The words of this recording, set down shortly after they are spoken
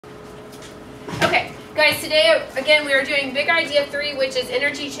Okay, guys, today, again, we are doing Big Idea 3, which is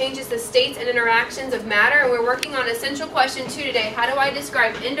energy changes the states and interactions of matter, and we're working on essential question 2 today. How do I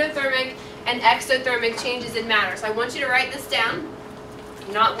describe endothermic and exothermic changes in matter? So I want you to write this down,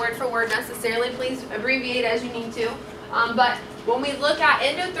 not word for word necessarily. Please abbreviate as you need to. But when we look at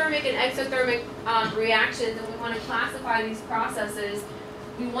endothermic and exothermic reactions, and we want to classify these processes,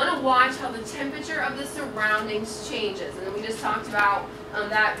 we want to watch how the temperature of the surroundings changes. And then we just talked about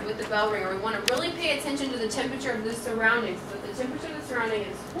that with the bell ringer. We want to really pay attention to the temperature of the surroundings. So if the temperature of the surrounding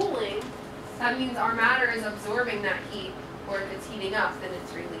is cooling, that means our matter is absorbing that heat, or if it's heating up, then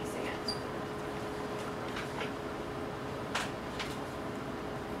it's releasing it. So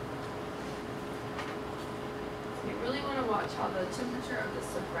we really want to watch how the temperature of the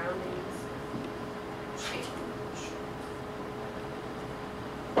surroundings change.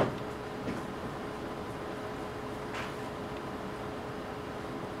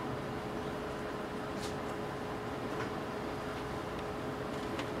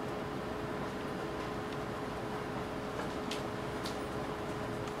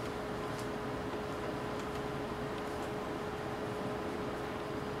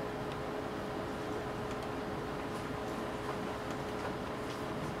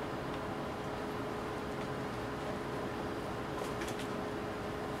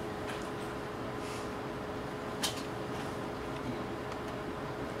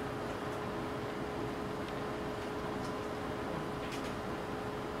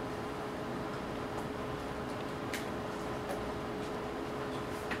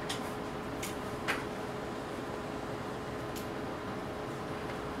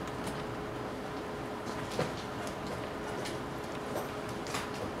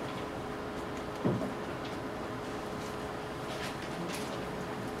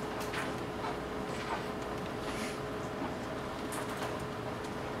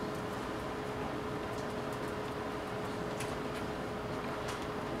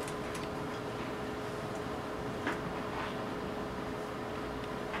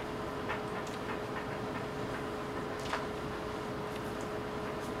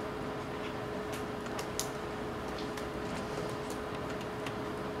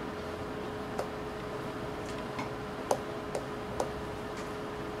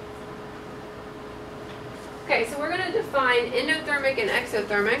 Okay, so we're going to define endothermic and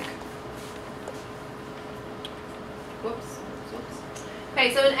exothermic. Whoops.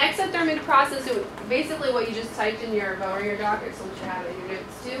 Okay, so an exothermic process is basically what you just typed in your bell ringer doc, or so what you have in your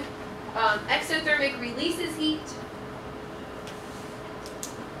notes too. Exothermic releases heat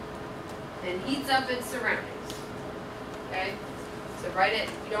and heats up its surroundings. Okay, so write it.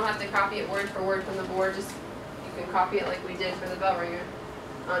 You don't have to copy it word for word from the board. Just you can copy it like we did for the bell ringer.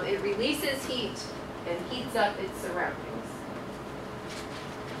 It releases heat and heats up its surroundings.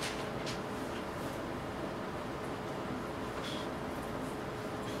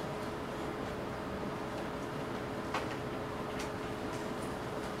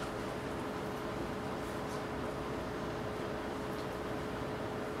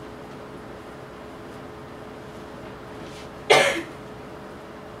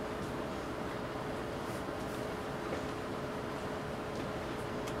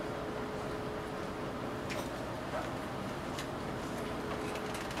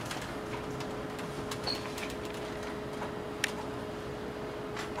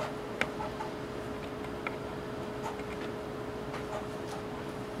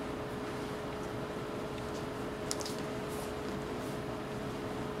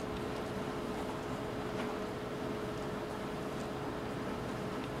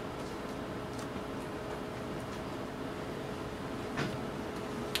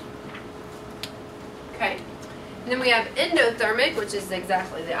 Then we have endothermic, which is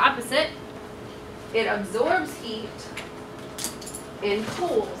exactly the opposite. It absorbs heat and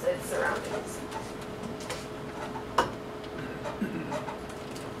cools its surroundings.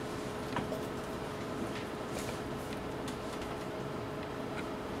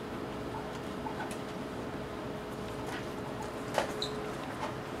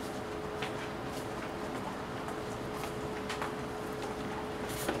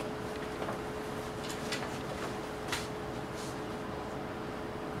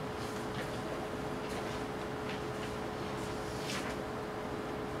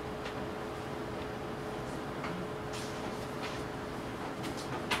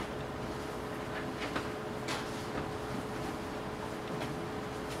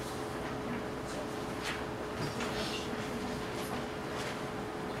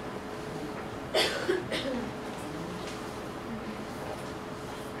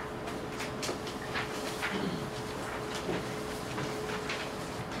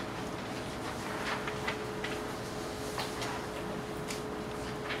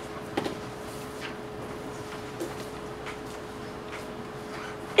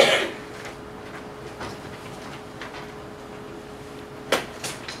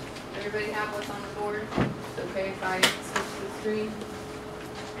 Everybody have what's on the board? Okay, if I switch the screen.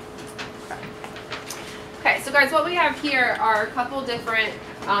 Okay, so guys, what we have here are a couple different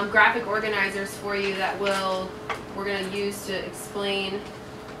graphic organizers for you that we're going to use to explain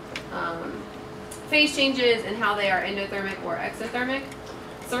phase changes and how they are endothermic or exothermic.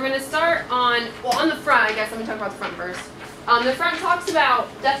 So we're going to start on the front. I guess let me talk about the front first. The front talks about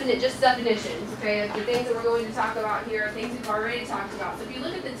just definitions, okay? The things that we're going to talk about here are things we've already talked about. So if you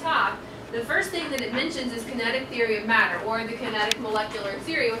look at the top, the first thing that it mentions is kinetic theory of matter, or the kinetic molecular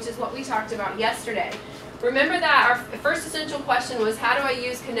theory, which is what we talked about yesterday. Remember that our first essential question was, how do I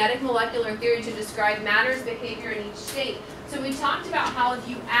use kinetic molecular theory to describe matter's behavior in each state? So we talked about how if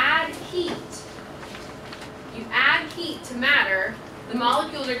you add heat to matter, the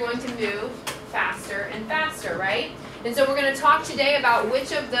molecules are going to move faster and faster, right? And so we're going to talk today about which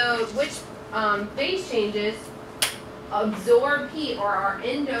phase changes absorb heat or are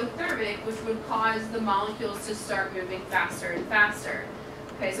endothermic, which would cause the molecules to start moving faster and faster.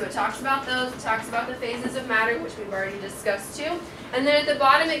 Okay, so it talks about those, it talks about the phases of matter, which we've already discussed too. And then at the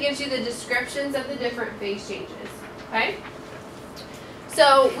bottom it gives you the descriptions of the different phase changes. Okay?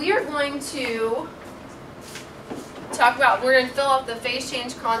 So we are going to we're going to fill out the phase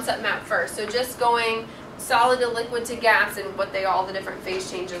change concept map first. So just going solid to liquid to gas and what all the different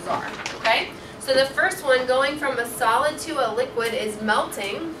phase changes are. Okay? So the first one, going from a solid to a liquid, is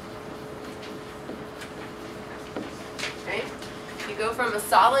melting. Okay? You go from a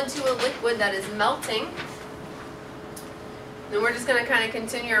solid to a liquid, that is melting. Then we're just going to kind of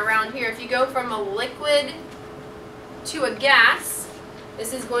continue around here. If you go from a liquid to a gas,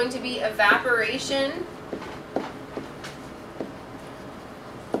 this is going to be evaporation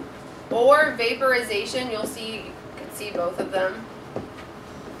or vaporization. You can see both of them.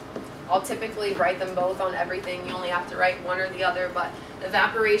 I'll typically write them both on everything. You only have to write one or the other, but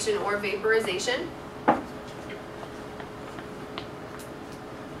evaporation or vaporization.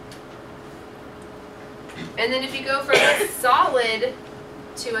 And then if you go from a solid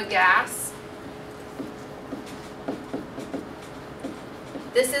to a gas,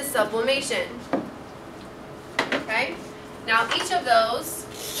 this is sublimation. Okay? Now each of those,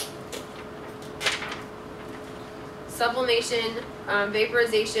 sublimation,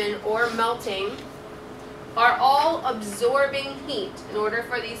 vaporization, or melting, are all absorbing heat in order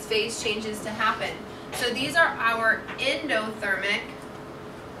for these phase changes to happen. So these are our endothermic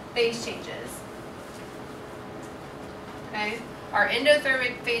phase changes. Okay? Our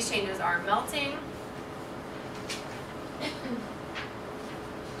endothermic phase changes are melting,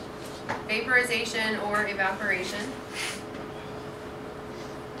 vaporization or evaporation,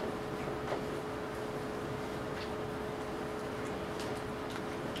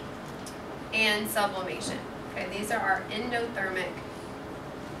 and sublimation. Okay, these are our endothermic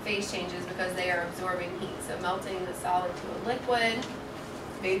phase changes because they are absorbing heat. So melting, the solid to a liquid,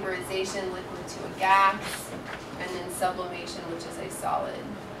 vaporization, liquid to a gas, and then sublimation, which is a solid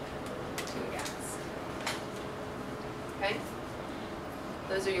to a gas. Okay?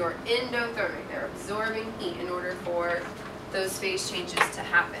 Those are your endothermic. They're absorbing heat in order for those phase changes to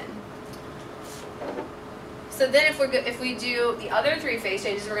happen. So then if we do the other three phase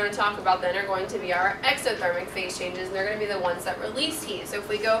changes we're going to talk about then are going to be our exothermic phase changes, and they're going to be the ones that release heat. So if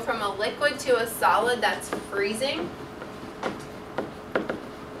we go from a liquid to a solid, that's freezing.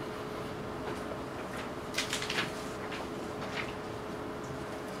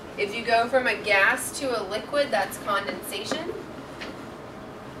 If you go from a gas to a liquid, that's condensation.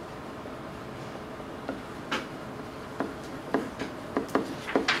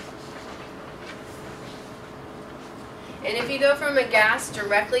 And if you go from a gas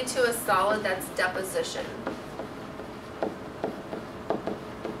directly to a solid, that's deposition.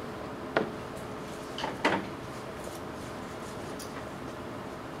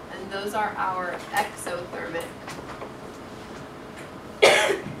 And those are our exothermic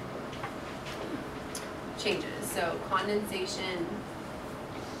changes. So condensation,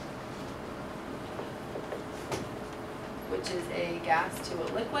 which is a gas to a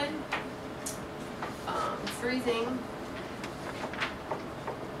liquid, freezing,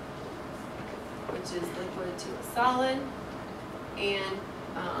 which is liquid to a solid, and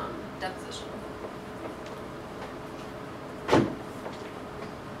deposition,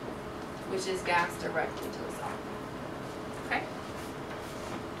 which is gas directly to a solid. Okay?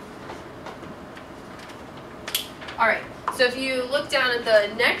 Alright, so if you look down at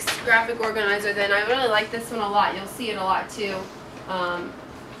the next graphic organizer, then I really like this one a lot. You'll see it a lot too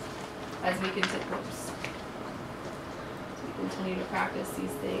as we continue to practice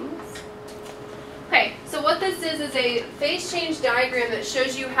these things. Okay, so what this is a phase change diagram that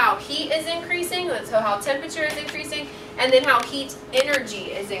shows you how heat is increasing, so how temperature is increasing, and then how heat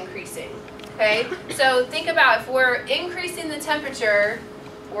energy is increasing. Okay, so think about if we're increasing the temperature,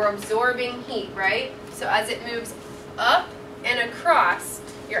 we're absorbing heat, right? So as it moves up and across,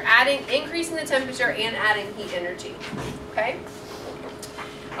 you're increasing the temperature and adding heat energy. Okay.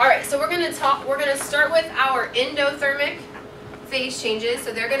 All right, so we're going to start with our endothermic phase changes.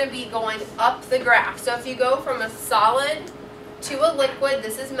 So they're going to be going up the graph. So if you go from a solid to a liquid,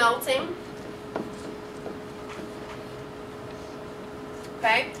 this is melting.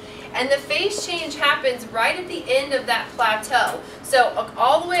 Okay? And the phase change happens right at the end of that plateau. So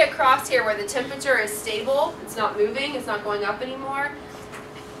all the way across here where the temperature is stable, it's not moving, it's not going up anymore.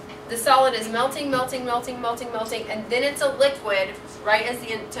 The solid is melting, melting, melting, melting, melting, and then it's a liquid right as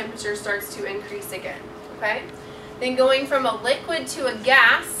the temperature starts to increase again. Okay? Then going from a liquid to a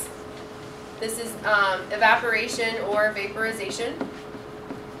gas, this is evaporation or vaporization.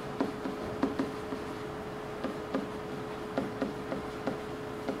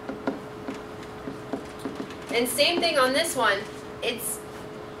 And same thing on this one. It's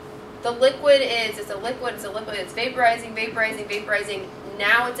a liquid, it's vaporizing, vaporizing, vaporizing.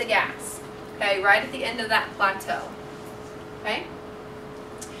 Now it's a gas. Okay, right at the end of that plateau. Okay?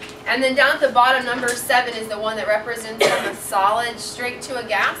 And then down at the bottom, number 7 is the one that represents from a solid straight to a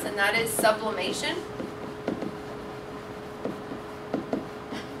gas, and that is sublimation.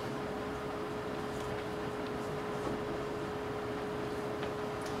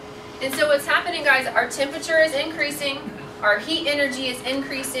 And so what's happening, guys, our temperature is increasing, our heat energy is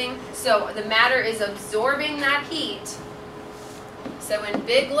increasing, so the matter is absorbing that heat. So in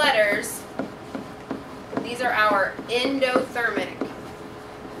big letters, these are our endothermic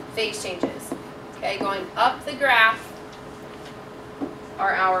phase changes. Okay, going up the graph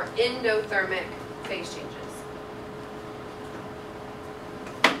are our endothermic phase changes.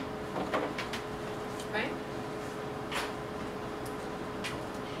 Okay?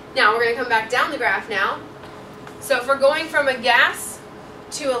 Now we're going to come back down the graph now. So if we're going from a gas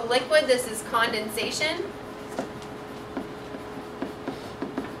to a liquid, this is condensation.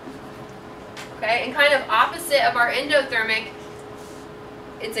 Okay, and kind of opposite of our endothermic,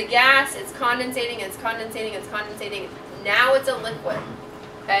 it's a gas, it's condensating, it's condensating, it's condensating. Now it's a liquid.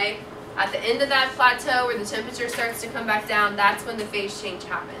 Okay, at the end of that plateau where the temperature starts to come back down, that's when the phase change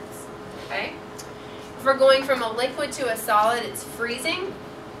happens. Okay, if we're going from a liquid to a solid, it's freezing.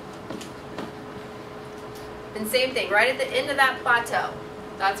 And same thing, right at the end of that plateau,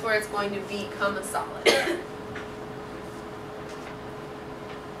 that's where it's going to become a solid.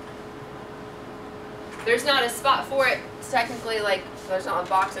 There's not a spot for it, technically, like there's not a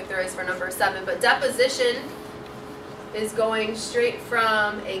box like there is for number 7, but deposition is going straight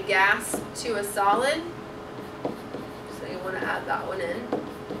from a gas to a solid. So you want to add that one in.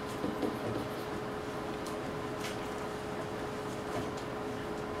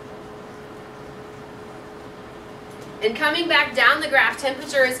 And coming back down the graph,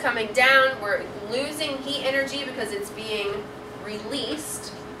 temperature is coming down. We're losing heat energy because it's being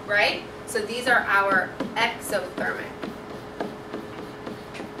released, right? So these are our exothermic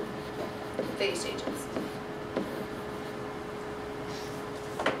phase changes.